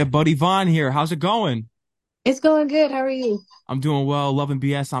Buddy Vonn here. How's it going? It's going good. How are you? I'm doing well. Loving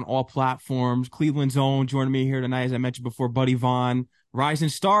BS on all platforms. Cleveland's own joining me here tonight, as I mentioned before, Buddy Vonn, rising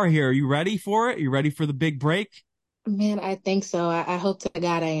star here. Are you ready for it? You ready for the big break? Man, I think so. I hope to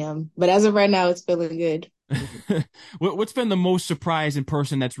God I am. But as of right now, it's feeling good. What's been the most surprising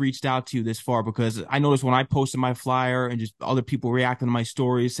person that's reached out to you this far? Because I noticed when I posted my flyer and just other people reacting to my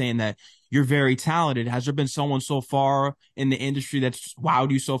stories saying that you're very talented. Has there been someone so far in the industry that's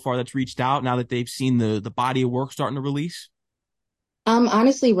wowed you so far that's reached out now that they've seen the body of work starting to release?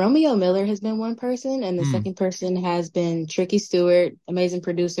 Honestly, Romeo Miller has been one person, and the Hmm. second person has been Tricky Stewart, amazing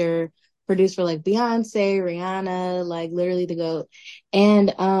producer, produced for like Beyonce, Rihanna, like literally the GOAT.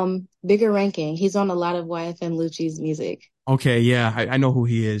 And Bigger Ranking. He's on a lot of YFN Lucci's music. Okay, yeah, I know who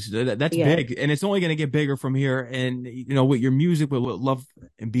he is. That's Yeah. big, and it's only going to get bigger from here. And with your music, with Love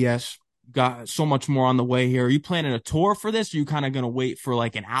and BS, got so much more on the way here. Are you planning a tour for this? Or are you kind of going to wait for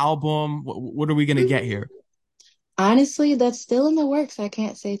like an album? What are we going to get Mm, here? Honestly, that's still in the works. I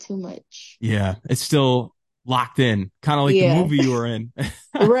can't say too much. Yeah, it's still locked in, kind of like the Yeah, movie you were in.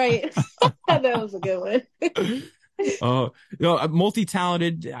 right. That was a good one. Oh,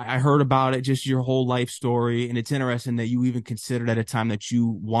 multi-talented. I heard about it, just your whole life story, and it's interesting that you even considered at a time that you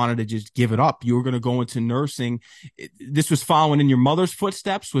wanted to just give it up. You were going to go into nursing. This was following in your mother's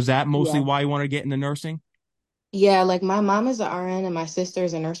footsteps. Was that mostly Yeah. why you wanted to get into nursing? Yeah, like my mom is an RN and my sister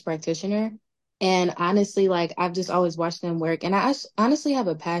is a nurse practitioner. And honestly, like I've just always watched them work. And honestly have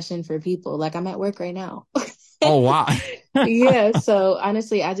a passion for people. Like I'm at work right now. Oh, wow. Yeah, so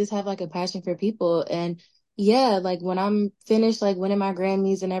honestly, I just have like a passion for people. And yeah, like when I'm finished, like winning my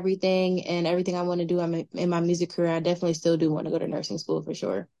Grammys and everything I want to do, in my music career, I definitely still do want to go to nursing school for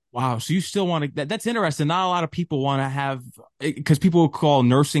sure. Wow. So you still want to, that's interesting. Not a lot of people want to have, because people call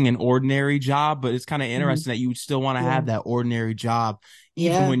nursing an ordinary job, but it's kind of Mhm. interesting that you would still want to have Yeah. that ordinary job,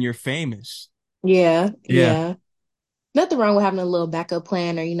 even Yeah. when you're famous. Yeah. Yeah. Yeah. Nothing wrong with having a little backup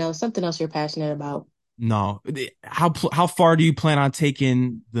plan or, something else you're passionate about. No. How far do you plan on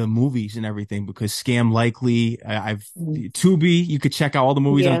taking the movies and everything? Because Scam Likely, I've Mhm. Tubi, you could check out all the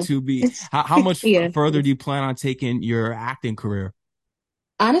movies on Yeah. Tubi. How much Yeah. further do you plan on taking your acting career?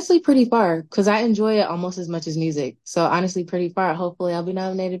 Honestly, pretty far because I enjoy it almost as much as music. So honestly, pretty far. Hopefully, I'll be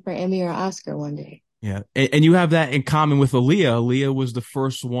nominated for Emmy or Oscar one day. Yeah. And you have that in common with Aaliyah. Aaliyah was the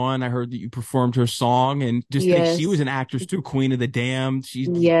first one. I heard that you performed her song and just think she was Yes. an actress too. Queen of the Damned. She's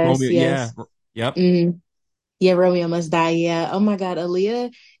Yes. Romeo. Yeah. Yes. Yep. Mhm. Yeah, Romeo Must Die. Yeah. Oh my God.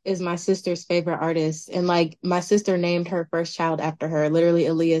 Aaliyah is my sister's favorite artist. And like my sister named her first child after her. Literally,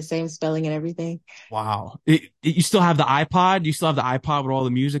 Aaliyah, same spelling and everything. Wow. You still have the iPod? You still have the iPod with all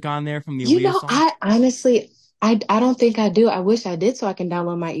the music on there from the Aaliyah song? I honestly, I don't think I do. I wish I did so I can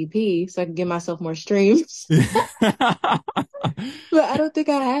download my EP so I can give myself more streams. But I don't think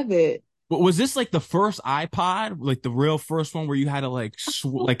I have it. But was this like the first iPod, like the real first one where you had to like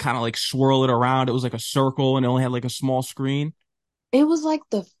like kind of like swirl it around? It was like a circle and it only had like a small screen. It was like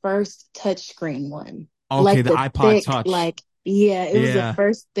the first touchscreen one. Okay, Like the the iPod thick, Touch. yeah, it was the Yeah.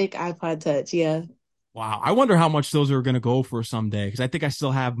 first thick iPod Touch. Yeah. Wow. I wonder how much those are going to go for someday because I think I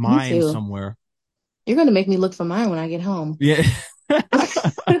still have Me mine too. somewhere. You're gonna make me look for mine when I get home. Yeah.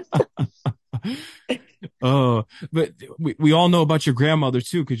 Oh, but we all know about your grandmother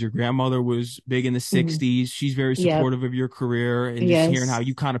too, because your grandmother was big in the Mhm. 60s. She's very Yeah. supportive of your career and just hearing how Yes.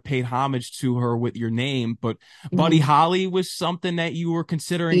 you kind of paid homage to her with your name. But Buddy Mhm. Holly was something that you were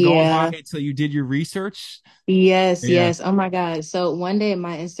considering going by Yeah. until you did your research. Yes, Yeah. yes. Oh my God. So one day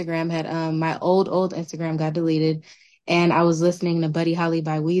my Instagram had my old Instagram got deleted and I was listening to Buddy Holly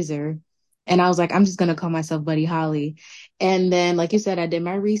by Weezer and I was like, I'm just gonna call myself Buddy Holly. And then like you said, I did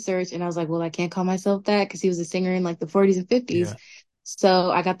my research and I was like, well, I can't call myself that because he was a singer in like the 40s and 50s. Yeah.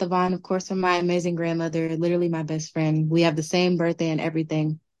 So I got the Vonn, of course, from my amazing grandmother, literally my best friend. We have the same birthday and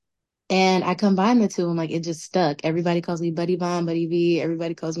everything. And I combined the two and like it just stuck. Everybody calls me Buddy Vonn, Buddy V.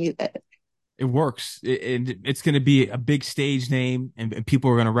 Everybody calls me that. It works. It's going to be a big stage name, and people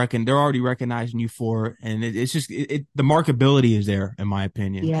are going to they're already recognizing you for it. And it's just, the marketability is there, in my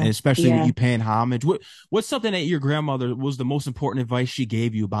opinion, and Yeah. especially with Yeah. you paying homage. What's something that your grandmother was the most important advice she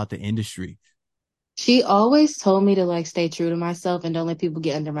gave you about the industry? She always told me to like stay true to myself and don't let people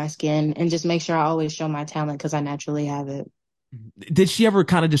get under my skin and just make sure I always show my talent because I naturally have it. Did she ever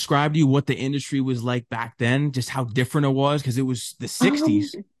kind of describe to you what the industry was like back then, just how different it was? Because it was the Um,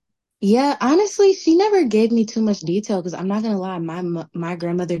 60s. yeah, honestly, she never gave me too much detail because I'm not gonna lie, my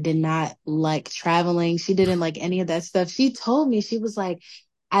grandmother did not like traveling. She didn't like any of that stuff. She told me she was like,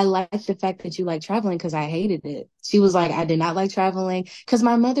 I like the fact that you like traveling because I hated it. She was like, I did not like traveling because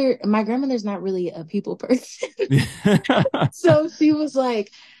my grandmother's not really a people person. So she was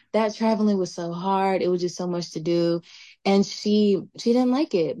like, that traveling was so hard. It was just so much to do. And she didn't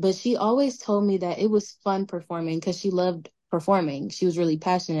like it, but she always told me that it was fun performing because she loved performing. She was really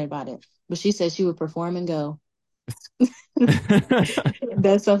passionate about it. But she said she would perform and go.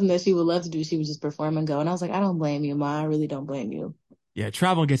 That's something that she would love to do. She would just perform and go. And I was like, I don't blame you, Ma. I really don't blame you. Yeah,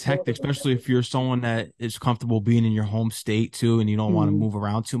 traveling gets hectic, especially if you're someone that is comfortable being in your home state too, and you don't want to Mm, move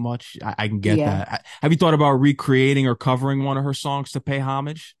around too much. I can get yeah, that. Have you thought about recreating or covering one of her songs to pay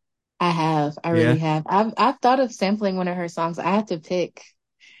homage? I have. I really Yeah, have. I've thought of sampling one of her songs. I have to pick.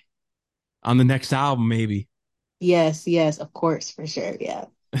 on the next album, maybe. Yes, yes, of course, for sure. Yeah.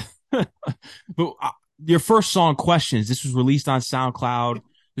 But your first song, Questions, this was released on SoundCloud.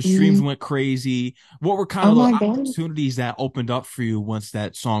 The streams Mhm. went crazy. What were kind Oh of the my God. opportunities that opened up for you once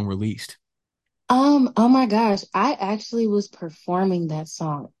that song released? Oh my gosh. I actually was performing that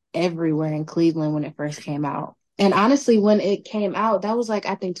song everywhere in Cleveland when it first came out. And honestly, when it came out, that was like,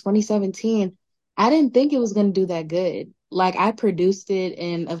 I think 2017. I didn't think it was going to do that good. Like I produced it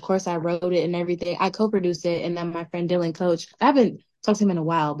and of course I wrote it and everything. I co-produced it and then my friend Dylan Coach, I haven't talked to him in a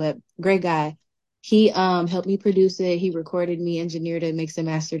while, but great guy. He helped me produce it. He recorded me, engineered it, mixed and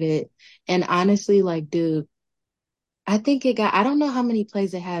mastered it. And honestly, like, dude, I think I don't know how many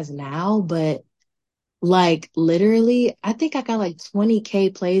plays it has now, but like literally, I think I got like 20K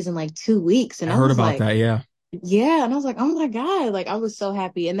plays in like 2 weeks. I And I heard was about like, that. Yeah. yeah. And I was like, oh my God. Like I was so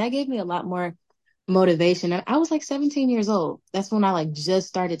happy. And that gave me a lot more motivation. And I was like 17 years old. That's when I like just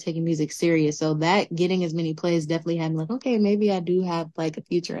started taking music serious. So that getting as many plays definitely had me like, okay, maybe I do have like a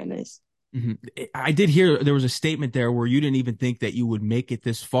future in this. Mhm. I did hear there was a statement there where you didn't even think that you would make it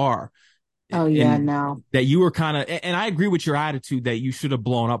this far, Oh yeah, and no. that you were kind of, and I agree with your attitude that you should have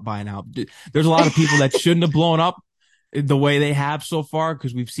blown up by now. There's a lot of people that shouldn't have blown up the way they have so far,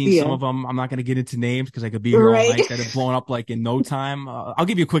 because we've seen some Yeah. of them. I'm not going to get into names because I could be here all Right. night, that have blown up like in no time. I'll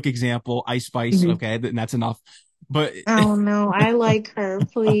give you a quick example. Ice Spice. Mhm. Okay. And that's enough. But, Oh no, I like her,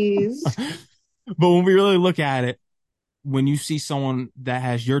 please. but when we really look at it, when you see someone that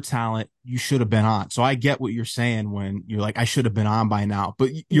has your talent, you should have been on. So I get what you're saying when you're like, I should have been on by now. But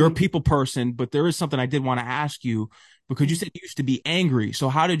you're a Mhm. people person. But there is something I did want to ask you, because you Mhm. said you used to be angry. So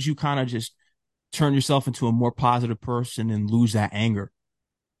how did you kind of just turn yourself into a more positive person and lose that anger?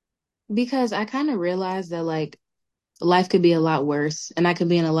 Because I kind of realized that like life could be a lot worse and I could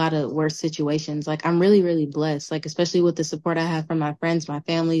be in a lot of worse situations. Like I'm really, really blessed, like especially with the support I have from my friends, my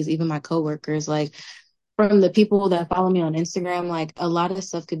families, even my coworkers, like from the people that follow me on Instagram, like a lot of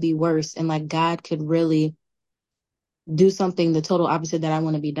stuff could be worse and like God could really do something the total opposite that I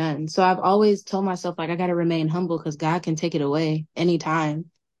want to be done. So I've always told myself like I got to remain humble because God can take it away anytime.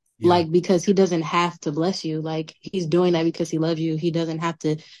 Yeah. Like because he doesn't have to bless you. Like he's doing that because he loves you. He doesn't have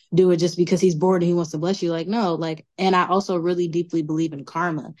to do it just because he's bored and he wants to bless you. Like no, like and I also really deeply believe in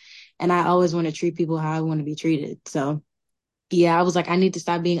karma. And I always want to treat people how I want to be treated. So yeah, I was like, I need to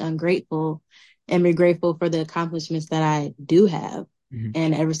stop being ungrateful and be grateful for the accomplishments that I do have. Mhm.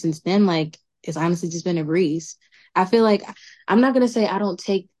 And ever since then, like it's honestly just been a breeze. I feel like I'm not gonna say I don't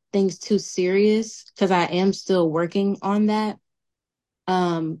take things too serious because I am still working on that.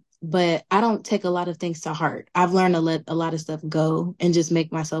 But I don't take a lot of things to heart. I've learned to let a lot of stuff go and just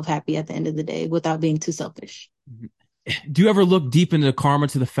make myself happy at the end of the day without being too selfish. Mhm. Do you ever look deep into the karma,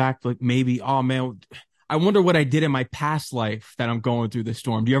 to the fact like maybe, oh man, I wonder what I did in my past life that I'm going through this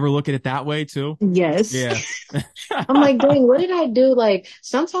storm? Do you ever look at it that way too? Yes. Yeah. I'm like, dang, what did I do? Like,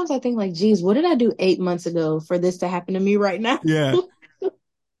 sometimes I think, like, geez, what did I do 8 months ago for this to happen to me right now? Yeah.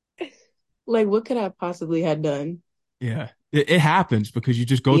 Like, what could I possibly have done? Yeah. It happens because you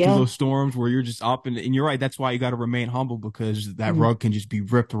just go through Yeah. those storms where you're just up, and you're right. That's why you got to remain humble, because that Mhm. rug can just be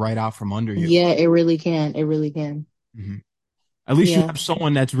ripped right out from under you. Yeah, it really can. It really can. Mhm. At least you Yeah. have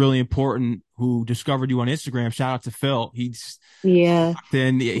someone that's really important who discovered you on Instagram. Shout out to Phil. Yeah.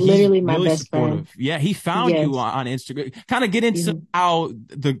 He's Literally my really best friend. supportive. Yeah, he found you Yes. on Instagram. Kind of get into Mhm. how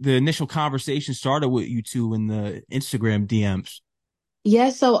the initial conversation started with you two in the Instagram DMs.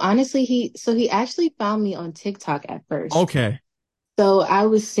 Yeah. So honestly, he actually found me on TikTok at first. Okay. So I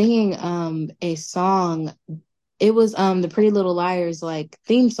was singing a song. It was the Pretty Little Liars like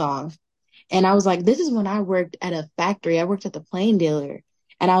theme song. And I was like, this is when I worked at a factory. I worked at the plane dealer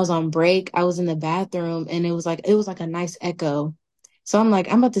and I was on break. I was in the bathroom and it was like a nice echo. So I'm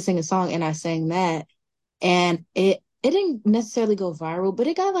like, I'm about to sing a song and I sang that and it didn't necessarily go viral, but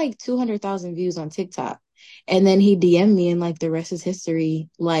it got like 200,000 views on TikTok. And then he DM'd me and like the rest is history.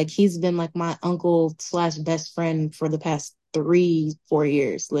 Like he's been like my uncle slash best friend for the past 3, 4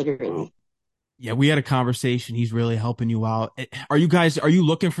 years, Wow. literally. Yeah, we had a conversation. He's really helping you out. Are you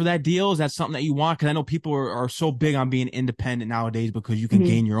looking for that deal? Is that something that you want? Because I know people are so big on being independent nowadays because you can Mhm.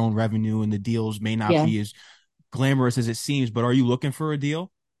 gain your own revenue and the deals may not Yeah. be as glamorous as it seems. But are you looking for a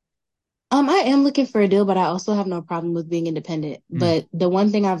deal? I am looking for a deal, but I also have no problem with being independent. Mm, But the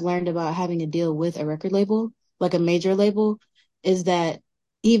one thing I've learned about having a deal with a record label, like a major label, is that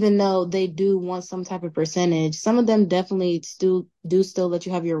even though they do want some type of percentage, some of them definitely still let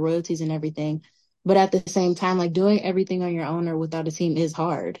you have your royalties and everything. But at the same time, like doing everything on your own or without a team is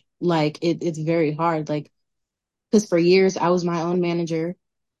hard. Like it's very hard. Like, because for years I was my own manager.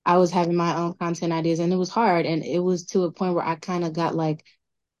 I was having my own content ideas and it was hard. And it was to a point where I kind of got like,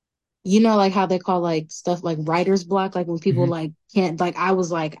 like how they call like stuff like writer's block, like when people hmm like can't, like I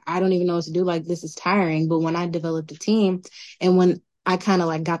was like, I don't even know what to do. Like this is tiring. But when I developed a team and when I kind of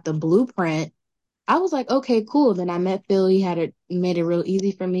like got the blueprint, I was like, okay, cool. Then I met Phil. He had it made it real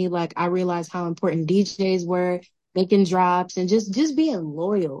easy for me. Like I realized how important DJs were, making drops and just being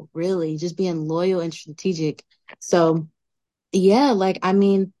loyal, really, just being loyal and strategic. So yeah, like I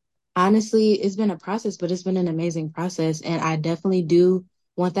mean, honestly, it's been a process, but it's been an amazing process. And I definitely do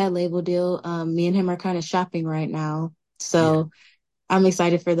want that label deal. Me and him are kind of shopping right now. Yeah. So I'm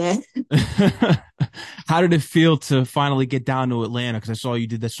excited for that. How did it feel to finally get down to Atlanta? Because I saw you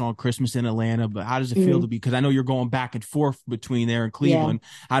did that song Christmas in Atlanta, but how does it feel to Mhm. be? Because I know you're going back and forth between there and Yeah. Cleveland.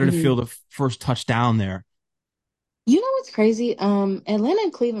 How did it hmm feel the first touchdown there? You know what's crazy? Atlanta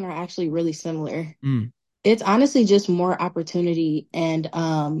and Cleveland are actually really similar. Mm, It's honestly just more opportunity and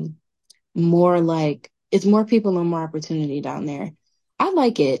more like it's more people and more opportunity down there. I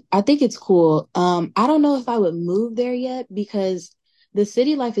like it. I think it's cool. I don't know if I would move there yet because the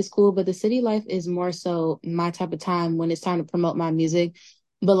city life is cool, but the city life is more so my type of time when it's time to promote my music.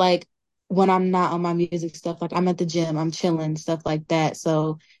 But like when I'm not on my music stuff, like I'm at the gym, I'm chilling, stuff like that.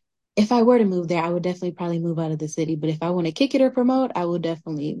 So if I were to move there, I would definitely probably move out of the city. But if I want to kick it or promote, I would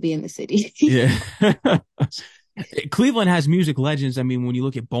definitely be in the city. yeah. Cleveland has music legends. I mean, when you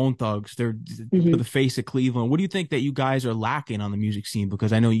look at Bone Thugs, they're hmm the face of Cleveland. What do you think that you guys are lacking on the music scene?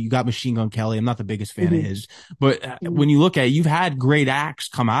 Because I know you got Machine Gun Kelly. I'm not the biggest fan of hmm his, but hmm when you look at it, you've had great acts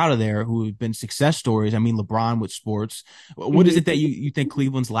come out of there who have been success stories. I mean, LeBron with sports. What is hmm it that you think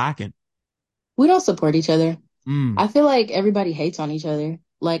Cleveland's lacking? We don't support each other. Mm, I feel like everybody hates on each other.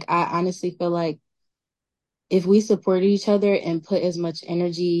 Like I honestly feel like if we supported each other and put as much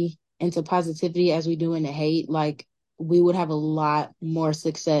energy into positivity as we do into hate, like we would have a lot more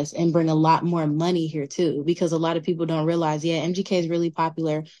success and bring a lot more money here too. Because a lot of people don't realize, yeah, MGK is really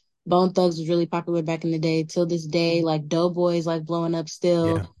popular. Bone Thugs was really popular back in the day. Till this day, like Doughboys like blowing up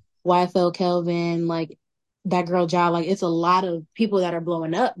still. yeah. YFL Kelvin, like that girl Ja, like it's a lot of people that are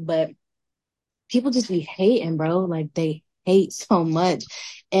blowing up, but people just be hating, bro. Like they hate so much.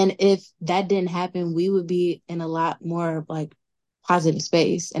 And if that didn't happen, we would be in a lot more like positive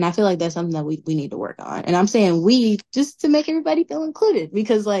space. And I feel like that's something that we need to work on. And I'm saying we just to make everybody feel included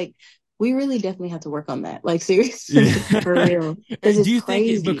because like we really definitely have to work on that. Like seriously, for Yeah. real. Because Do it's you think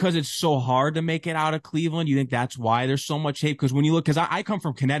crazy. because it's so hard to make it out of Cleveland, you think that's why there's so much hate? Because when you look, because I come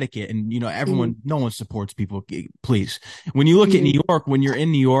from Connecticut and, Mm-hmm. no one supports people. Please. When you look at New Mm-hmm. York, when you're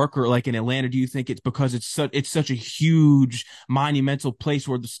in New York or like in Atlanta, do you think it's because it's such a huge monumental place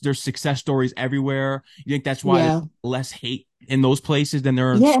where there's success stories everywhere? You think that's why there's Yeah. less hate in those places than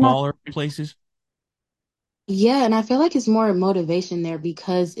there are in Yeah. smaller places? Yeah, and I feel like it's more motivation there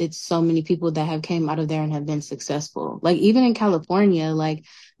because it's so many people that have came out of there and have been successful. Like even in California, like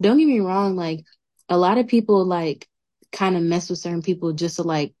don't get me wrong, like a lot of people like kind of mess with certain people just to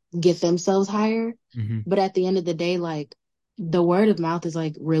like get themselves higher. Hmm. But at the end of the day, like the word of mouth is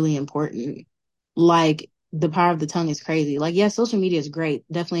like really important. Like the power of the tongue is crazy. Like yeah, social media is great,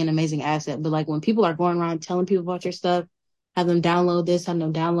 definitely an amazing asset. But like when people are going around telling people about your stuff, have them download this, have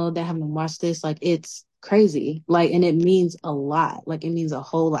them download that, have them watch this. Like it's crazy. Like, and it means a lot. Like it means a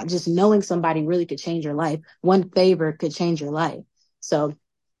whole lot. Just knowing somebody really could change your life. One favor could change your life. So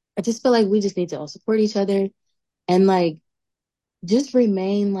I just feel like we just need to all support each other and like just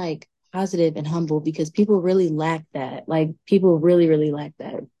remain like positive and humble because people really lack that. Like people really, really lack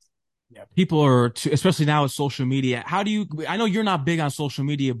that. Yeah, people are especially now with social media. How do you? I know you're not big on social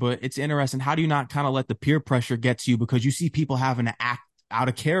media, but it's interesting. How do you not kind of let the peer pressure get to you because you see people having to act out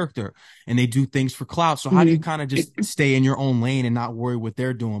of character and they do things for clout. So how do you Mhm. kind of just stay in your own lane and not worry what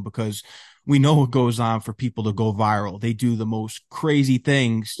they're doing? Because we know what goes on for people to go viral. They do the most crazy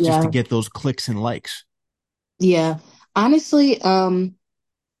things just to Yeah. get those clicks and likes. Yeah. Honestly,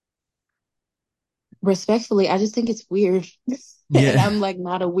 respectfully, I just think it's weird. And Yeah. I'm like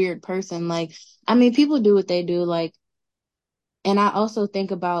not a weird person. Like, I mean, people do what they do. Like, And I also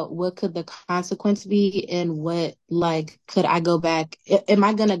think about what could the consequence be and what, like, could I go back? Am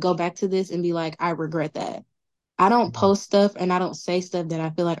I going to go back to this and be like, I regret that? I don't post stuff and I don't say stuff that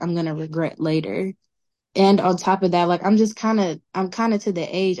I feel like I'm going to regret later. And on top of that, like, I'm kind of to the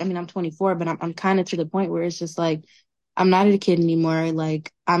age, I mean, I'm 24, but I'm kind of to the point where it's just like, I'm not a kid anymore.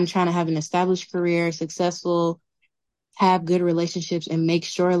 Like, I'm trying to have an established career, successful, have good relationships, and make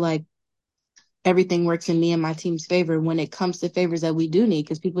sure, like, everything works in me and my team's favor when it comes to favors that we do need,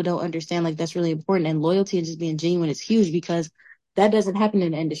 because people don't understand like that's really important. And loyalty and just being genuine is huge because that doesn't happen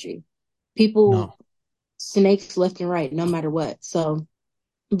in the industry. People No. snakes left and right, no matter what. So,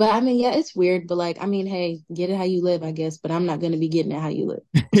 but I mean, yeah, it's weird, but like, I mean, hey, get it how you live, I guess, but I'm not going to be getting it how you live.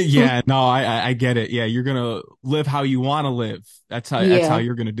 Yeah, no, I get it. Yeah, you're gonna live how you want to live. That's how Yeah,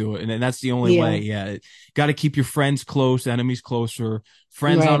 you're gonna do it, and then that's the only way. yeah, Yeah, got to keep your friends close, enemies closer.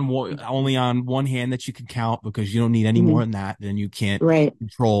 Friends right, on only on one hand that you can count because you don't need any more hmm, than that. Then you can't right.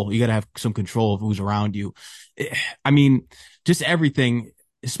 control. You got to have some control of who's around you. I mean, just everything,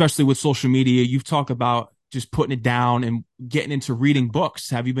 especially with social media. You've talked about just putting it down and getting into reading books.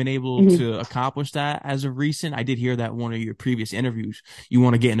 Have you been able Hmm. to accomplish that as of recent? I did hear that one of your previous interviews. You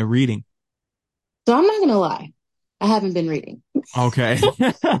want to get into reading. So I'm not going to lie, I haven't been reading. Okay.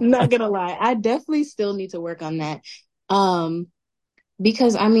 Not gonna lie, I definitely still need to work on that. Um,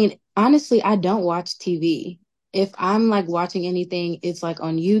 Because I mean, honestly, I don't watch TV. If I'm like watching anything, it's like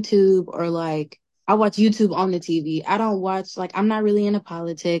on YouTube or like I watch YouTube on the TV. I don't watch like I'm not really into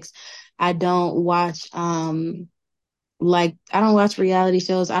politics. I don't watch like I don't watch reality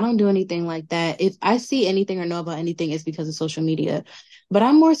shows. I don't do anything like that. If I see anything or know about anything, it's because of social media. But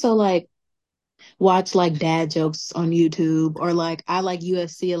I'm more so like watch like dad jokes on YouTube or like I like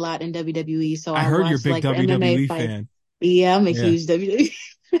UFC a lot in WWE, so I I heard you're a watch big like the MMA WWE fights. fan. Yeah, I'm a Yeah. huge WWE.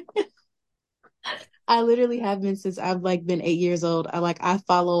 I literally have been since I've like been 8 years old. I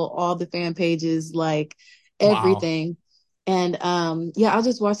follow all the fan pages, like Wow. everything. And yeah, I'll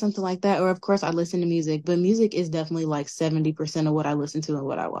just watch something like that. Or of course I listen to music, but music is definitely like 70% of what I listen to and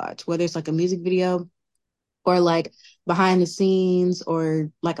what I watch. Whether it's like a music video or like behind the scenes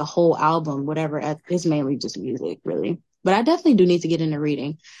or like a whole album, whatever. It's mainly just music, really. But I definitely do need to get into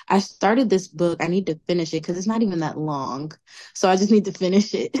reading. I started this book. I need to finish it because it's not even that long. So I just need to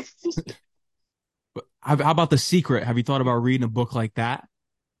finish it. But how about The Secret? Have you thought about reading a book like that?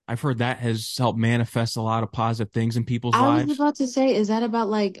 I've heard that has helped manifest a lot of positive things in people's I was lives. about to say, is that about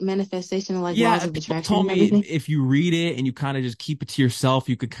like manifestation and like laws Yeah, of people attraction told and me everything? if you read it and you kind of just keep it to yourself,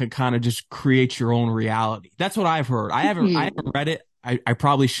 you could kind of just create your own reality. That's what I've heard. I haven't Hmm. read it. I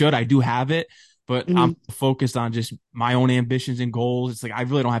probably should. I do have it, but I'm Hmm. focused on just my own ambitions and goals. It's like I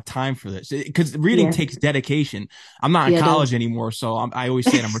really don't have time for this because reading Yeah. takes dedication. I'm not in Yeah, it college does. anymore, so I always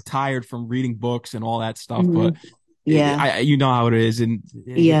say I'm retired from reading books and all that stuff. Hmm. But Yeah. you know how it is, and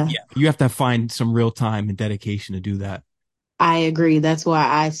Yeah. yeah, you have to find some real time and dedication to do that. I agree. That's why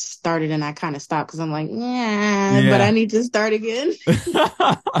I started and I kind of stopped because I'm like, yeah, but I Yeah. need to start again.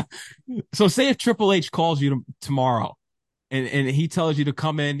 So say if Triple H calls you tomorrow and he tells you to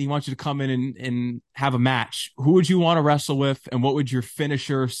come in, he wants you to come in and have a match. Who would you want to wrestle with, and what would your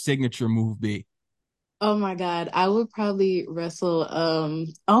finisher signature move be? Oh my God. I would probably wrestle.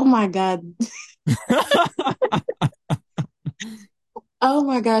 Oh my God. Oh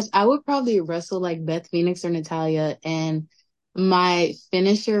my gosh. I would probably wrestle like Beth Phoenix or Natalia. And my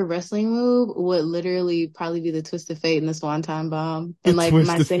finisher wrestling move would literally probably be the twist of fate and the swanton bomb. The And like twist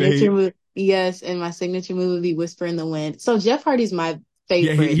my of signature fate. move, yes, and my signature move would be Whisper in the Wind. So Jeff Hardy's my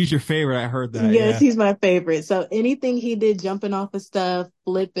Yeah, favorite. he's your favorite. I heard that. Yes, Yeah. he's my favorite. So anything he did, jumping off of stuff,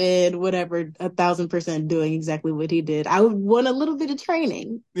 flipping, whatever, 1,000% doing exactly what he did. I would want a little bit of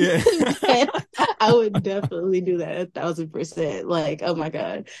training, Yeah. but I would definitely do that 1,000%. Like, oh my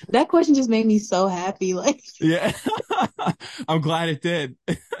God, that question just made me so happy. Like, Yeah. I'm glad it did.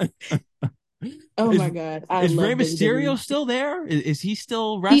 oh Is my God, I is Rey love Mysterio WWE. still there? Is he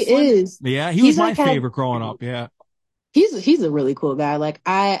still He wrestling? is. Yeah, he was He's my like had favorite growing up. Yeah. he's a really cool guy. Like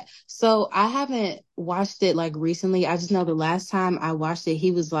I haven't watched it like recently. I just know the last time I watched it,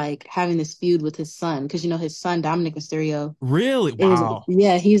 he was like having this feud with his son because you know his son Dominic Mysterio Really? is Wow.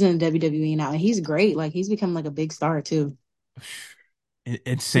 yeah, he's in WWE now and he's great. Like he's become like a big star too.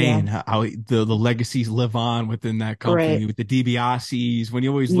 Yeah. Insane how the legacies live on within that Right. company with the DiBiase's. When you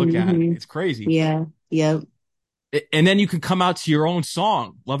always look at it, Hmm. it's crazy. Yeah. Yep. And then you can come out to your own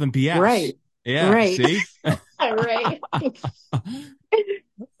song, Love and BS. Right. Yeah, Right. see? Right.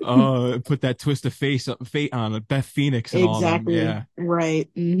 Put that twist of fate on Beth Phoenix and all them. Exactly. Yeah. Right.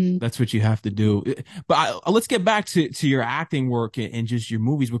 Hmm. That's what you have to do. But let's get back to your acting work and just your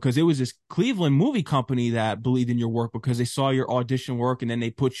movies, because it was this Cleveland movie company that believed in your work because they saw your audition work and then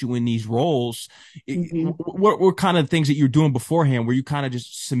they put you in these roles. Hmm. What were kind of things that you were doing beforehand? Were you kind of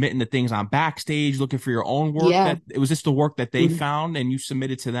just submitting the things on Backstage, looking for your own work? Yeah. That it was just the work that they Mhm. found and you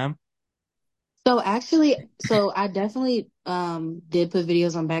submitted to them? So actually, so I definitely did put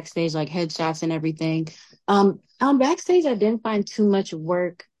videos on Backstage, like headshots and everything. On Backstage, I didn't find too much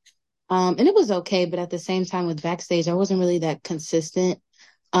work. And it was okay, but at the same time with Backstage, I wasn't really that consistent.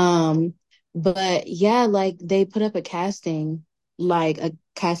 Um, but yeah, like they put up a casting, like a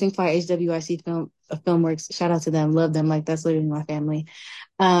casting for HWIC Filmworks. Shout out to them, love them. Like that's literally my family.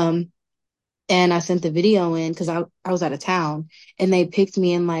 Um, and I sent the video in because I was out of town, and they picked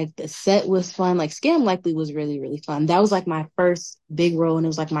me, and like the set was fun. Like Scam Likely was really, really fun. That was like my first big role, and it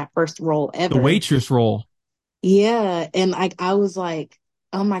was like my first role The ever. waitress role. Yeah. And like I was like,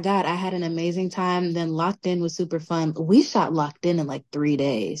 oh my God, I had an amazing time. Then Locked In was super fun. We shot Locked In like 3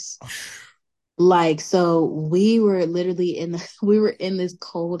 days. Like, so we were literally we were in this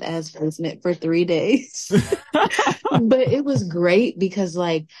cold ass basement for 3 days. But it was great because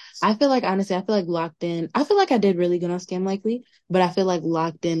like I feel like honestly, I feel like Locked In, I feel like I did really good on Scam Likely, but I feel like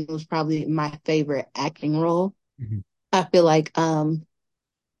Locked In was probably my favorite acting role. Mhm. I feel like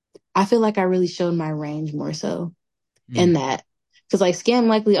I feel like I really showed my range more so in Mm. that. Because like Scam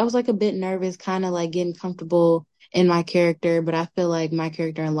Likely, I was like a bit nervous, kind of like getting comfortable in my character, but I feel like my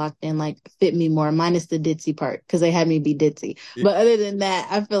character in Locked In like fit me more, minus the ditzy part, because they had me be ditzy. But other than that,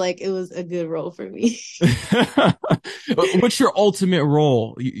 I feel like it was a good role for me. What's your ultimate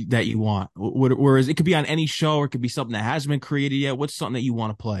role that you want? Whereas it could be on any show or it could be something that hasn't been created yet. What's something that you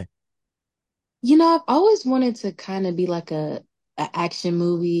want to play? I've always wanted to kind of be like a action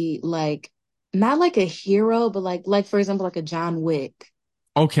movie, like not like a hero, but like for example, like a John Wick.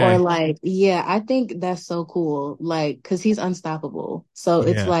 Or Okay. like, yeah, I think that's so cool. Like, cause he's unstoppable. So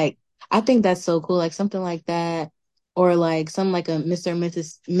it's Yeah. like, I think that's so cool. Like something like that. Or like some like a Mr. and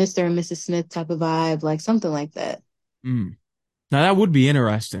Mrs. Smith type of vibe, like something like that. Mm. Now that would be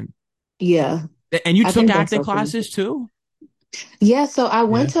interesting. Yeah. And you I took think that's acting so cool. classes too? Yeah, so Yeah. I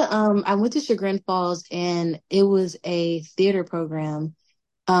went to Chagrin Falls, and it was a theater program.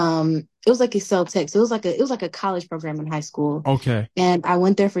 It was like a cell tech. So it was like a college program in high school. Okay. And I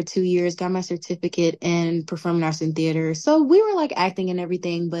went there for 2 years, got my certificate in performing arts and theater. So we were like acting and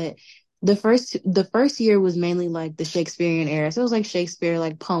everything, but the first year was mainly like the Shakespearean era. So it was like Shakespeare,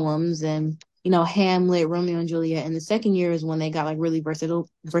 like poems and Hamlet, Romeo and Juliet. And the second year is when they got like really versatile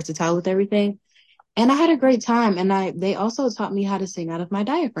with everything. And I had a great time. And they also taught me how to sing out of my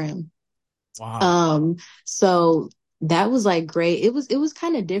diaphragm. Wow. Um, so that was like great. It was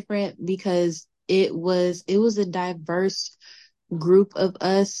kind of different because it was a diverse group of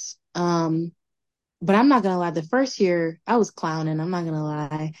us. But I'm not gonna lie, the first year I was clowning. I'm not gonna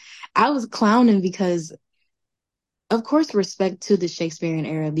lie. I was clowning because of course respect to the Shakespearean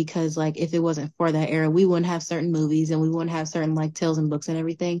era, because like if it wasn't for that era, we wouldn't have certain movies and we wouldn't have certain like tales and books and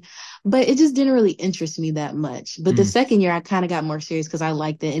everything. But it just didn't really interest me that much. But the Mm. second year I kind of got more serious because I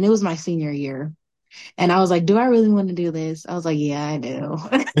liked it, and it was my senior year. And I was like, do I really want to do this? I was like, yeah, I do.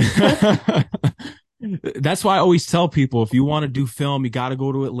 That's why I always tell people if you want to do film, you got to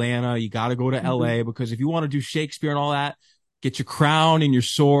go to Atlanta, you got to go to Mhm. LA, because if you want to do Shakespeare and all that, get your crown and your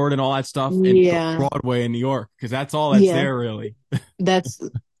sword and all that stuff and go to Yeah. Broadway in New York, because that's all that's Yeah. there really. That's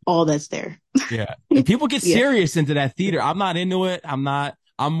all that's there. Yeah. And people get Yeah. serious into that theater. I'm not into it. I'm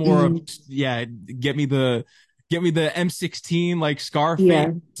more of, Mm, yeah, get me the M16 like Scarface, yeah.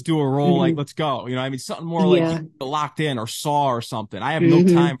 let's do a role, like, Hmm. let's go. I mean, something more like Yeah. Locked In or Saw or something. I have no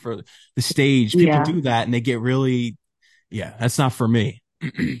Hmm. time for the stage. People Yeah. do that and they get really, yeah, that's not for me.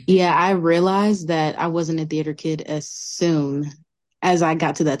 Yeah. I realized that I wasn't a theater kid as soon as I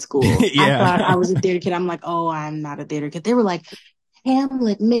got to that school. I thought I Yeah. was a theater kid. I'm like, oh, I'm not a theater kid. They were like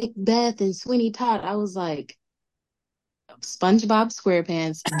Hamlet, Macbeth, and Sweeney Todd. I was like, SpongeBob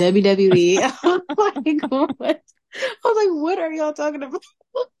SquarePants, WWE. I was like, what? I was like, what are y'all talking about?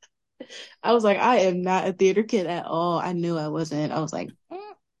 I was like, I am not a theater kid at all. I knew I wasn't. I was like,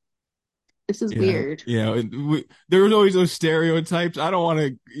 this is Yeah, weird. there was always those stereotypes. I don't want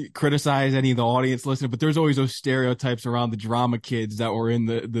to criticize any of the audience listening, but there's always those stereotypes around the drama kids that were in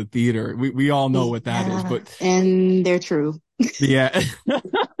the theater. We all know what that is, Yeah, but and they're true. yeah.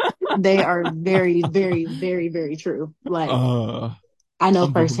 They are very, very, very, very true. Like, uh I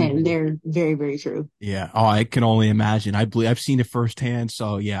know firsthand, Unbelievable. they're very, very true. Yeah. Oh, I can only imagine. I've seen it firsthand,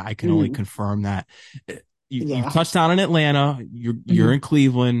 so yeah, I can only Mm. confirm that. you've Yeah. touched down in Atlanta. You're Mhm. in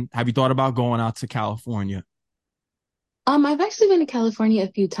Cleveland. Have you thought about going out to California? I've actually been to California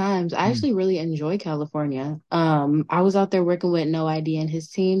a few times. I Mm, actually really enjoy California. I was out there working with No ID and his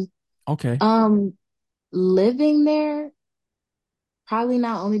team. okay. Um, Living there, probably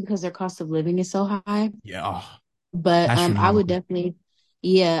not only because their cost of living is so high, Yeah. Oh, but I would astronomical. definitely,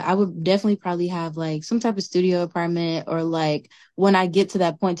 yeah, I would definitely probably have like some type of studio apartment, or like when I get to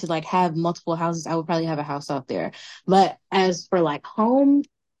that point to like have multiple houses, I would probably have a house out there. But as for like home,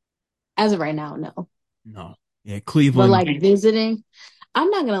 as of right now, no. No. Yeah, But Cleveland. like visiting, I'm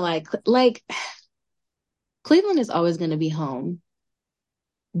not gonna like Cleveland is always gonna be home.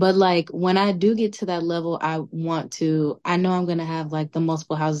 But like when I do get to that level, I know I'm gonna have like the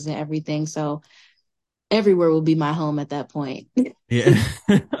multiple houses and everything. So everywhere will be my home at that point. Yeah.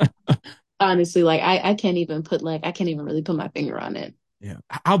 Honestly, like I can't even really put my finger on it. Yeah.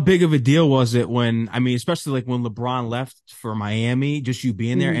 How big of a deal was it when, I mean, especially like when LeBron left for Miami, just you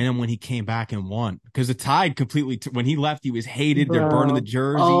being there, and Mhm. then when he came back and won? Because the Tide completely, when he left, he was hated. They're burning the Bro,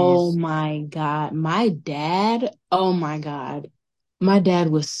 oh jerseys. my God. Oh my God. My dad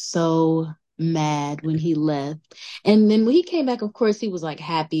was so mad when he left. And then when he came back, of course, he was like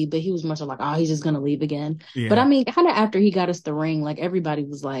happy, but he was much like, oh, he's just gonna leave again. But I Yeah. mean, kind of after he got us the ring, like everybody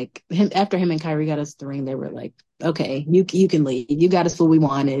was like, after him and Kyrie got us the ring, they were like, okay, you can leave. You got us what we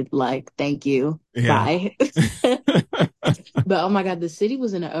wanted. Like, thank you. Yeah. Bye. But oh my God, the city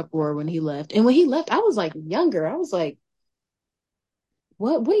was in an uproar when he left. And when he left, I was like younger. I was like,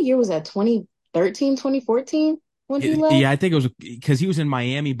 what year was that? 2013, 2014 when he Yeah, left? I think it was because he was in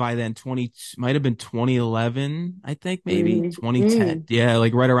Miami by then. 20 might have been 2011, I think maybe Mm, 2010. mm, Yeah,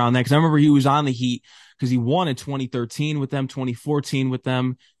 like right around that. Because I remember he was on the Heat because he won in 2013 with them, 2014 with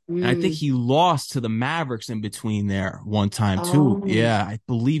them, and I think mm. he lost to the Mavericks in between there one time too. Oh, Yeah, I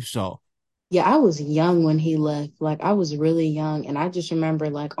believe so. yeah, I was young when he left. Like I was really young, and I just remember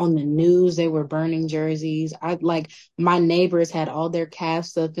like on the news they were burning jerseys. I like my neighbors had all their Cavs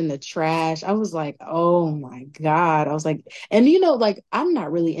stuff in the trash. I was like, oh my God. I was like, and like I'm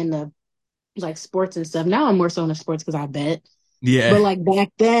not really into like sports and stuff. Now I'm more so into sports because I bet. Yeah. But like back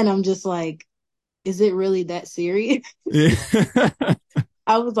then, I'm just like, is it really that serious?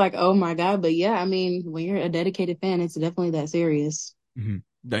 I was like, oh my God. But yeah, I mean, when you're a dedicated fan, it's definitely that serious Mhm.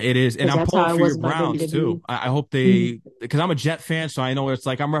 It is, and because I'm that's pulling how it for your was about Browns too. WWE. I hope Mhm. they, because I'm a Jet fan, so I know it's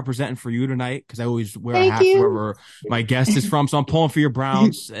like I'm representing for you tonight because I always wear a Thank hat for you. wherever my guest is from. So I'm pulling for your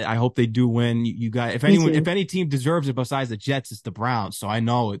Browns. I hope they do win. You guys, Me if too. any team deserves it besides the Jets, it's the Browns. So I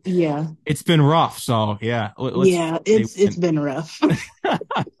know Yeah. it's been rough. So yeah, let's Yeah. they It's win. been rough.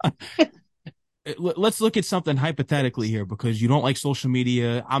 Let's look at something hypothetically here because you don't like social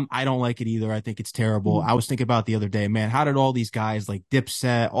media. I don't like it either. I think it's terrible. Mhm. I was thinking about the other day, man, how did all these guys like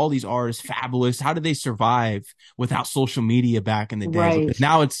Dipset, all these artists, Fabulous, how did they survive without social media back in the day? Right. Because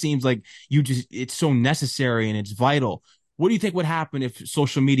now it seems like it's so necessary and it's vital. What do you think would happen if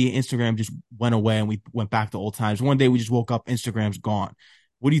social media, Instagram just went away and we went back to old times? One day we just woke up, Instagram's gone.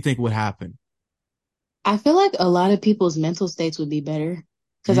 What do you think would happen? I feel like a lot of people's mental states would be better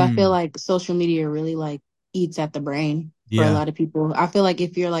because I feel Mm, like social media really like eats at the brain for a yeah. lot of people. I feel like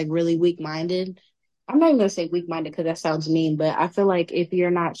if you're like really weak-minded, I'm not even gonna say weak-minded because that sounds mean, but I feel like if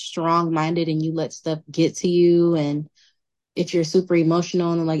you're not strong-minded and you let stuff get to you, and if you're super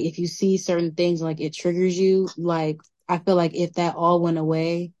emotional and like if you see certain things like it triggers you, like I feel like if that all went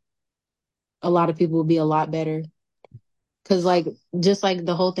away, a lot of people would be a lot better. Cause like just like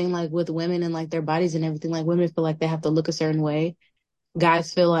the whole thing like with women and like their bodies and everything, like women feel like they have to look a certain way.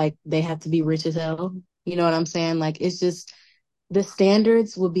 Guys feel like they have to be rich as hell. You know what I'm saying? Like it's just the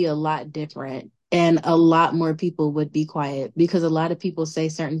standards would be a lot different and a lot more people would be quiet because a lot of people say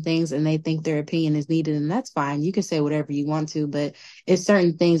certain things and they think their opinion is needed, and that's fine. You can say whatever you want to, but it's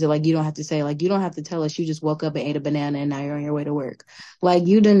certain things that like you don't have to say. Like you don't have to tell us you just woke up and ate a banana and now you're on your way to work. Like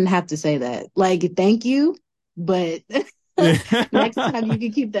you didn't have to say that. Like thank you, but next time you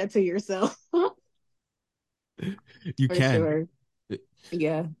can keep that to yourself. You For can. sure.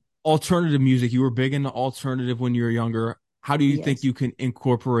 Yeah. Alternative music. You were big into alternative when you were younger. How do you think Yes. you can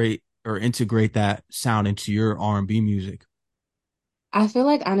incorporate or integrate that sound into your R&B music? I feel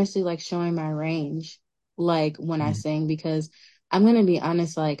like honestly, like showing my range, like when I Mm. sing, because I'm gonna be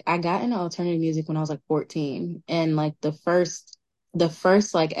honest, like I got into alternative music when I was like 14, and like the first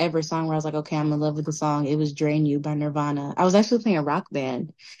like ever song where I was like, okay, I'm in love with the song. It was "Drain You" by Nirvana. I was actually playing a rock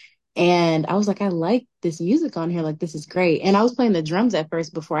band, and I was like, I like this music on here. Like this is great. And I was playing the drums at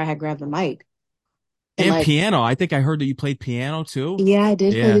first before I had grabbed the mic, and And like piano. I think I heard that you played piano too. yeah, I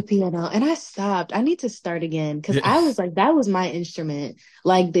did play Yeah. the piano and I stopped. I need to start again because Yeah. I was like, that was my instrument.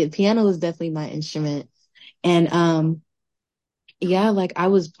 Like the piano was definitely my instrument. And yeah, like I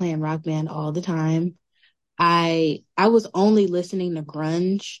was playing Rock Band all the time. I was only listening to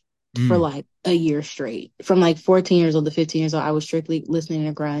grunge for Mm, like a year straight. From like 14 years old to 15 years old, I was strictly listening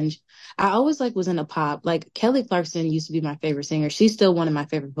to grunge. I always like was into pop. Like Kelly Clarkson used to be my favorite singer. She's still one of my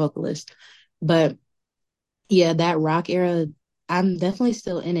favorite vocalists. But yeah, that rock era, I'm definitely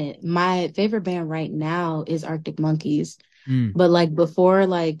still in it. My favorite band right now is Arctic Monkeys. mm. But like before,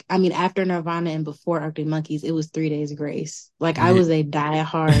 like I mean, after Nirvana and before Arctic Monkeys, it was 3 Days Grace. Like I Yeah. was a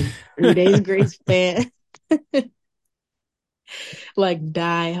die-hard 3 Days Grace fan. Like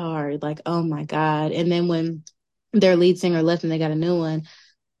die hard. Like, oh my God. And then when their lead singer left and they got a new one,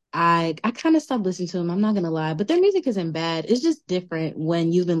 I kind of stopped listening to them. I'm not gonna lie, but their music isn't bad. It's just different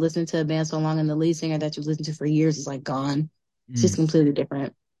when you've been listening to a band so long and the lead singer that you've listened to for years is like gone. It's just Mm. completely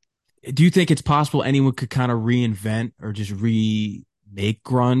different. Do you think it's possible anyone could kind of reinvent or just remake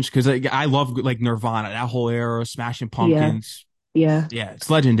grunge? Because I love like Nirvana, that whole era, Smashing Yeah, Pumpkins. yeah. Yeah, it's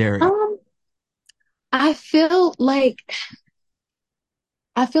legendary. Um, I feel like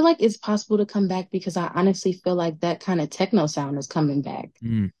I feel like it's possible to come back because I honestly feel like that kind of techno sound is coming back.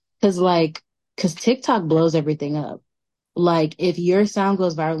 Mm, Cause like, cause TikTok blows everything up. Like if your sound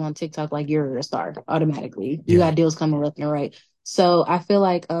goes viral on TikTok, like you're a star automatically. You yeah. got deals coming left and right. So I feel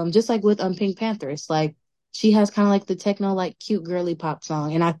like just like with Pink Panther, it's like she has kind of like the techno like cute girly pop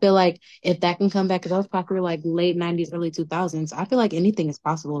song. And I feel like if that can come back, because that was popular like late 90s, early 2000s, I feel like anything is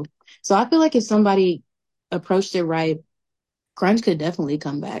possible. So I feel like if somebody approached it right, grunge could definitely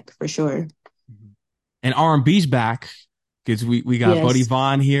come back for sure. And R&B's back because we got Buddy Yes.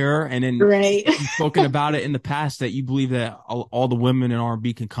 Vonn here, and then Right. you've spoken about it in the past that you believe that all the women in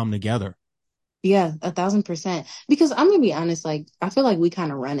R&B can come together. Yeah, 1,000%. Because I'm gonna be honest, like I feel like we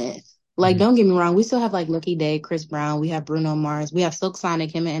kind of run it. Like, Mhm. don't get me wrong, we still have like Lucky Day, Chris Brown, we have Bruno Mars, we have Silk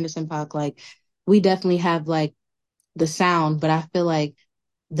Sonic, him and Anderson .Paak. Like, we definitely have like the sound, but I feel like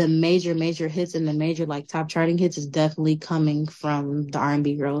the major hits and the major like top charting hits is definitely coming from the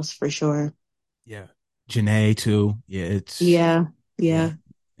R&B girls for sure. Yeah. Janae too. Yeah, it's Yeah, yeah.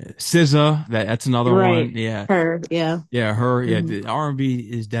 yeah, SZA, that's another one. right. Yeah. Her, yeah. Yeah, her. Yeah, Mhm. the R&B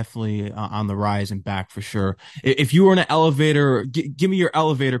is definitely on the rise and back for sure. If you were in an elevator, give me your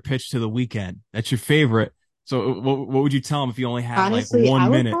elevator pitch to the weekend. That's your favorite. So, what would you tell them if you only had like Honestly, I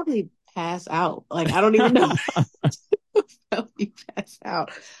one would minute? probably pass out. Like, I don't even know. Probably pass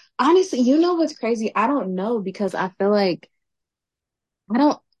out. Honestly, you know what's crazy? I don't know because I feel like I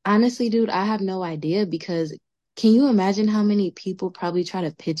don't honestly, dude, I have no idea because can you imagine how many people probably try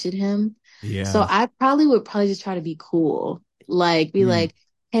to pitch at him? So Yeah. I probably would probably just try to be cool. Like be Mm. like,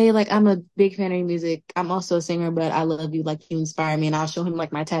 hey, like I'm a big fan of your music. I'm also a singer, but I love you. Like you inspire me. And I'll show him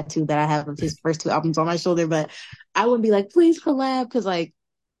like my tattoo that I have of his first two albums on my shoulder. But I wouldn't be like, please collab. Cause like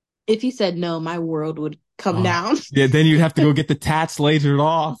if he said no, my world would come Oh, down. yeah. Then you'd have to go get the tats lasered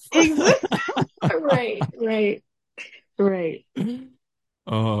off. Exactly. Right, right, right.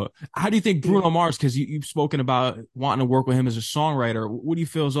 How do you think Yeah. Bruno Mars? Because you've spoken about wanting to work with him as a songwriter. What do you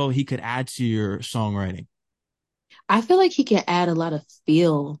feel as though he could add to your songwriting? I feel like he can add a lot of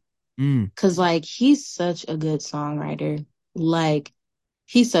feel Mm, because like he's such a good songwriter. Like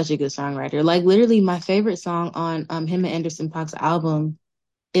he's such a good songwriter. Like literally my favorite song on him and Anderson .Paak's album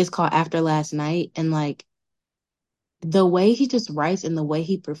is called After Last Night. And like the way he just writes and the way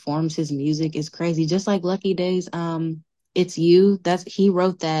he performs his music is crazy. Just like Lucky Days, It's You. That's he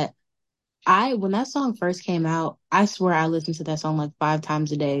wrote that. I when that song first came out, I swear I listened to that song like 5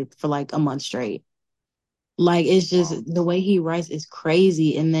 times a day for like a month straight. Like it's just wow. the way he writes is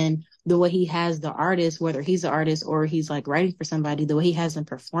crazy. And then the way he has the artist, whether he's an artist or he's like writing for somebody, the way he has them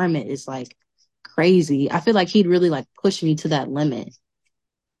perform it is like crazy. I feel like he'd really like push me to that limit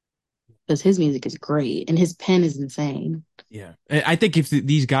because his music is great and his pen is insane. Yeah. I think if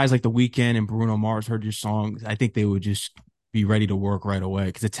these guys like The Weeknd and Bruno Mars heard your songs, I think they would just be ready to work right away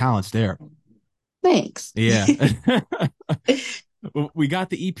because the talent's there. Thanks. Yeah. We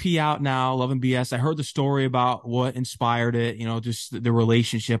got the EP out now, Love and BS. I heard the story about what inspired it, just the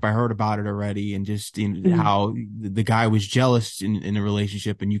relationship. I heard about it already and just Mhm. how the guy was jealous in the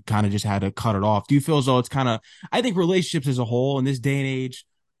relationship and you kind of just had to cut it off. Do you feel as though it's kind of, I think relationships as a whole in this day and age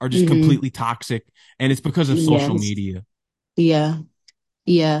are just Mhm. completely toxic and it's because of social Yes. media. Yeah.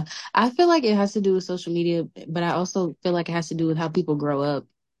 Yeah. I feel like it has to do with social media, but I also feel like it has to do with how people grow up.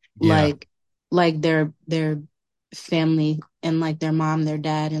 Yeah. Like their family and like their mom, their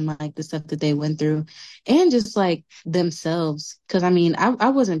dad, and like the stuff that they went through, and just like themselves. Because I mean, I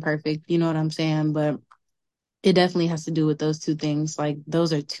wasn't perfect, you know what I'm saying? But It definitely has to do with those two things. Like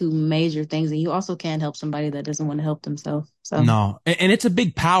those are two major things. And you also can't help somebody that doesn't want to help themselves. So No, and it's a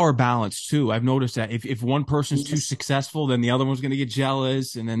big power balance too. I've noticed that if one person's too yes. successful, then the other one's going to get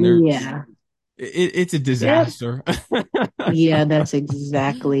jealous, and then Yeah. it's a Yep. disaster. Yeah, that's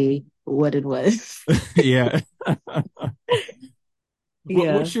exactly what it was. Yeah.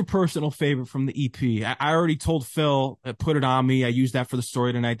 Yeah. What's your personal favorite from the EP? I already told Phil, put it on me. I used that for the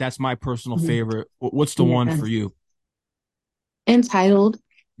story tonight. That's my personal Mhm. favorite. What's the one Yeah. for you? Entitled.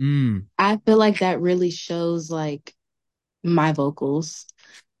 Mm, I feel like that really shows like my vocals.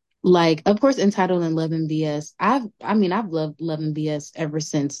 Like, of course, Entitled and Love and BS. I've loved Love and BS ever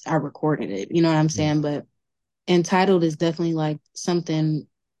since I recorded it. You know what I'm yeah, saying? But Entitled is definitely like something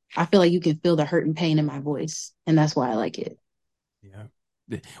I feel like you can feel the hurt and pain in my voice. And that's why I like it. yeah.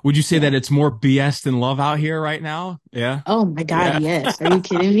 Would you say Yeah. that it's more BS than love out here right now? Yeah. Oh my God, Yeah. yes. Are you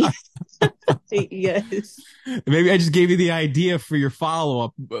kidding me? Yes. Maybe I just gave you the idea for your follow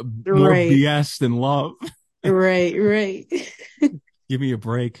up. More Right. BS than love. Right. Right. Give me a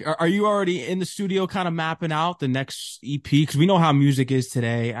break. Are you already in the studio kind of mapping out the next EP? Because we know how music is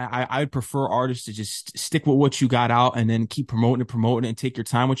today. I'd prefer artists to just stick with what you got out and then keep promoting it and take your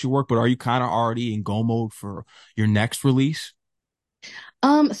time with your work. But are you kind of already in go mode for your next release?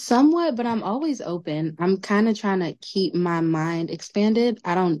 Somewhat, but I'm always open. I'm kind of trying to keep my mind expanded.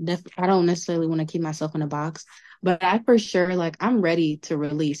 I don't necessarily want to keep myself in a box, but I for sure like I'm ready to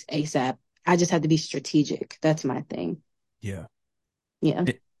release ASAP. I just have to be strategic. That's my thing. Yeah. Yeah.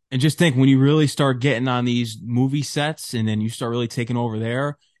 And just think when you really start getting on these movie sets and then you start really taking over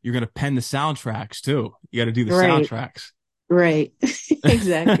there, you're going to pen the soundtracks too. You got to do the Right. soundtracks. Right.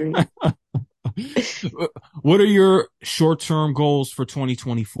 Exactly. What are your short-term goals for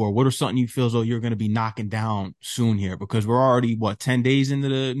 2024? What are something you feel as though you're going to be knocking down soon here? Because we're already, what, 10 days into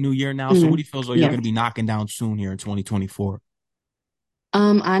the new year now. So what do Mhm. you feel as though you're Yeah. going to be knocking down soon here in 2024?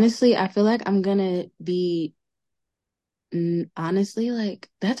 Honestly, I feel like I'm gonna be honestly like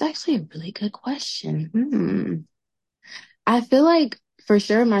that's actually a really good question. I feel like for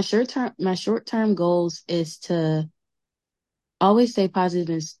sure my short term goals is to always stay positive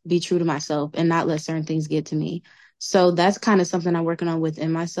and be true to myself and not let certain things get to me. So that's kind of something I'm working on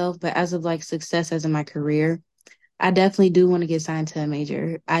within myself. But as of like success as in my career, I definitely do want to get signed to a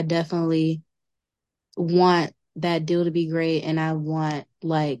major. I definitely want that deal to be great. And I want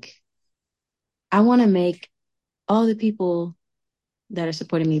to make all the people that are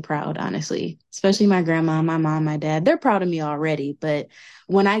supporting me proud, honestly, especially my grandma, my mom, my dad. They're proud of me already. But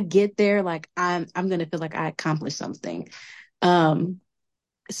when I get there, like I'm going to feel like I accomplished something. Um,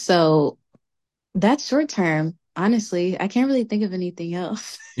 so that's short term. Honestly, I can't really think of anything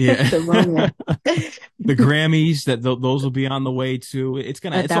else at Yeah. the moment. The Grammys those will be on the way too. A It's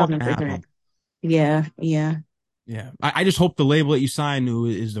all thousand gonna percent. happen. Yeah, yeah, Yeah. I just hope the label that you sign to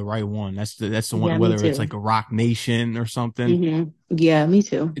is the right one. That's the one, yeah, me whether it's too. like a Rock Nation or something. Yeah, me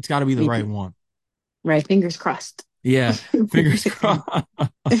too. It's got to be the Me right too. one. Right, fingers crossed. Yeah. Fingers crossed.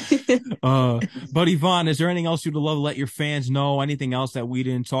 Uh, Buddy Vonn, is there anything else you'd love to let your fans know? Anything else that we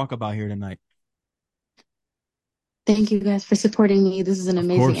didn't talk about here tonight? Thank you guys for supporting me. This is an Of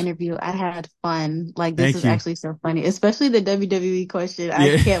amazing course. interview. I had fun. Like this Thank is you. actually so funny, especially the WWE question. I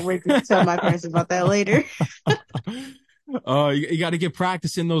Yeah. can't wait to tell my parents about that later. You got to get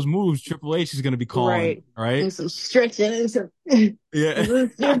practicing those moves. Triple H is going to be calling, Right. right? And some stretching and some Yeah.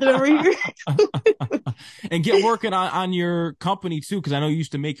 stretching over here. And get working on your company too, because I know you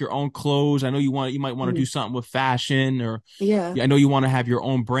used to make your own clothes. I know you might want to do Mhm. something with fashion, or Yeah. yeah, I know you want to have your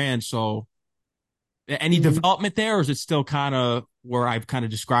own brand. So, any Mhm. development there, or is it still kind of where I've kind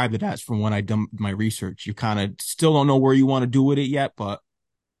of described it as from when I done my research? You kind of still don't know where you want to do with it yet, but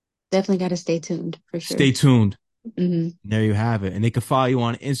Definitely got to stay tuned for sure. stay tuned. Hmm. There you have it. And they can follow you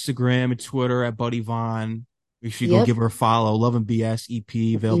on Instagram and Twitter at Buddy Vonn. Make sure you go Yep. give her a follow. Love and BS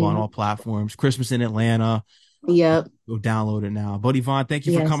EP available on Yeah. all platforms. Christmas in Atlanta. Yep. Go download it now. Buddy Vonn, thank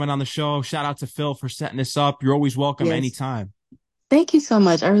you for Yes. coming on the show. Shout out to Phil for setting this up. You're always welcome Yes. anytime. Thank you so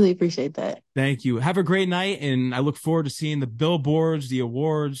much. I really appreciate that. Thank you. Have a great night. And I look forward to seeing the billboards, the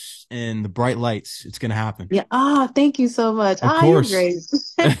awards, and the bright lights. It's going to happen. Yeah. Thank you so much. Of You're course. great.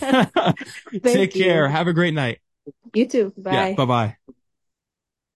 Take Thank care. you. Have a great night. You too. Yeah. Bye Bye. bye.